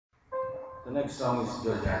The next song is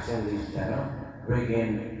Joe Jackson, ladies and gentlemen,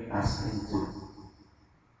 bringing us into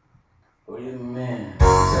what do you mean?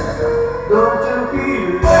 Don't you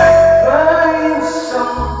feel like trying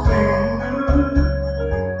something new?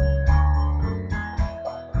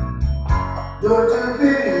 Don't you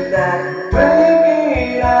feel like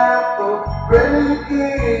breaking up or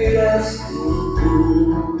breaking us into?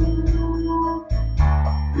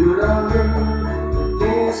 You don't do the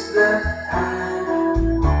things that I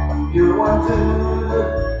do. You want to do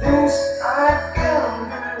the things I can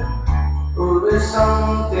do. Always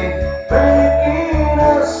something breaking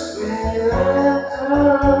us within.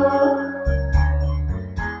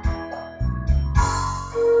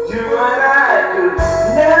 You and I could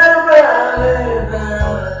never live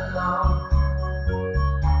alone.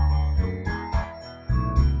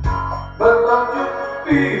 But don't you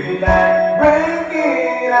feel like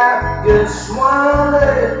breaking up? Just one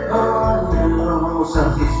day on your own.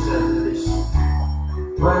 Some teachers,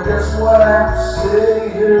 well, that's what I'm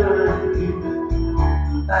saying here.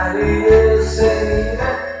 I didn't say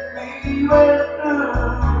that we were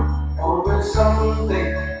through. Always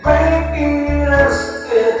something breaking us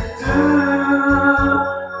get through.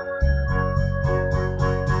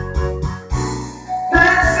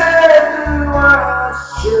 They said to us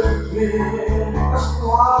should be a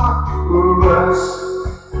one of us.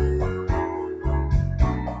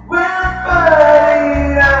 We're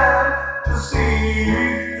fighting out to see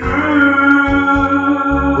it through.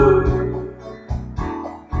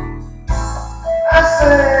 I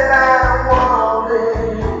said I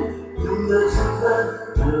wanted to listen to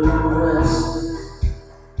the rest.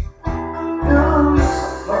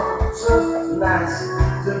 It's so nice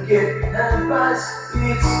to get advice.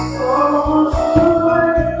 It's all so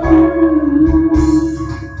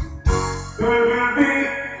could it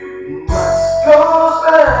be much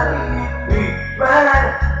closer if we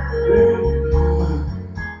tried?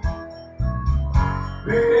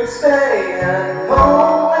 We can stay at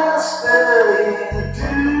home and study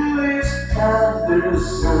to each other's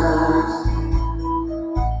sides.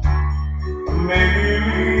 Maybe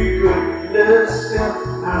we could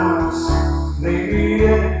listen us. Maybe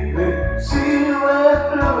it would see right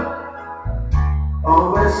through.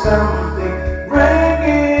 Always something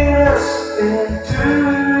breaking us into.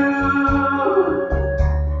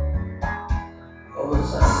 Always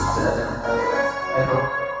something. I hope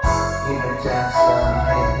you can chance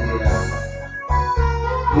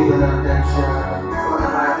give an attention for the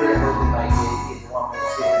happy able to my gig. If you want me to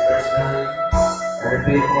sing it personally, I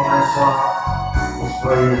repeat all my song is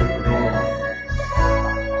for you, man.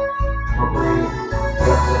 Hopefully,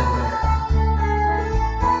 you accept me.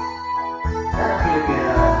 I don't really get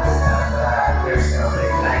there's nobody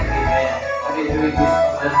like me, man. I've been doing this for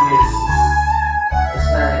 12 years. It's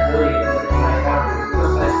not including in my country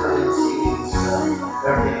because I started singing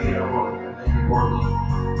 13 years old and then recording.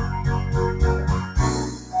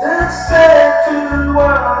 That's sad to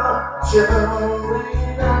watch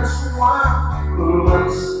only that's one of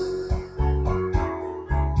us.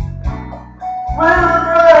 Well,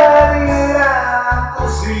 driving out to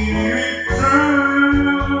see it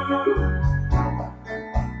through.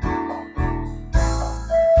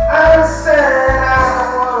 I said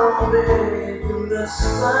I wanted to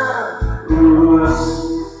listen to us.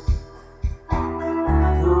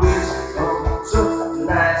 Who is so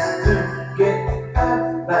nice to get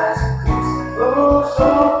advice? It's oh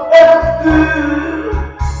so good.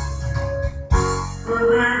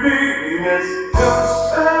 Baby, let's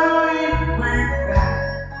just say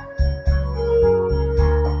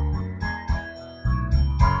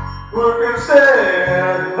we can stay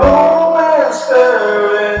at home and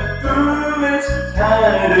stare through its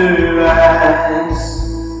kind of eyes.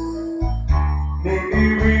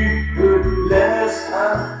 Maybe we could last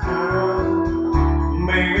after.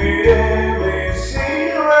 Maybe they may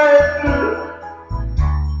see right through.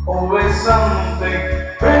 Always something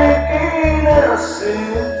breaking us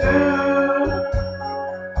into.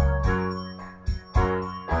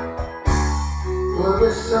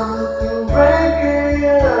 Always something breaking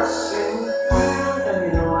us into. And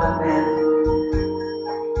you know what, man?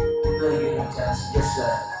 Like, just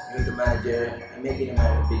you're the manager. I'm making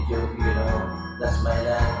a video. That's my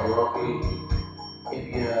line. Or okay, if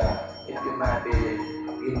you might be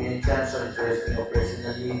give me a chance or interesting or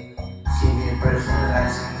personally, see me in person and I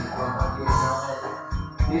sing in front of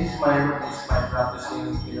this is my route, this is my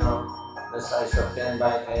practicing. The size of 10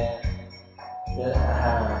 by 10.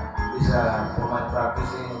 This for my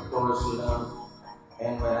practicing, of course.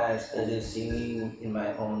 And when I started singing in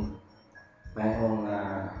my own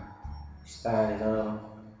style,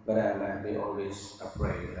 but I might be always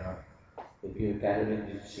afraid. If you're Catholic,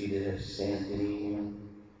 you see the Saint Denis,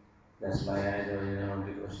 that's my idol,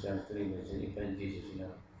 because I'm telling you, it's an infant Jesus.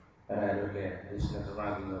 But I don't care. It's not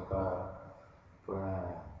ranking of for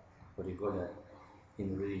what do you call that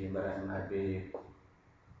in religion, but I'm not very.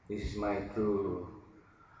 This is my true.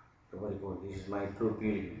 What do you call it? This is my true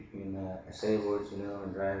feeling. I say words,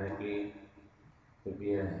 directly. If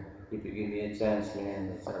you give me a chance, man,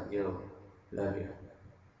 it's up you. Love you.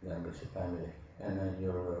 God bless your family and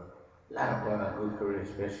your lot of good career,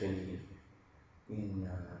 especially in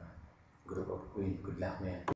group of Queen. Good luck, man.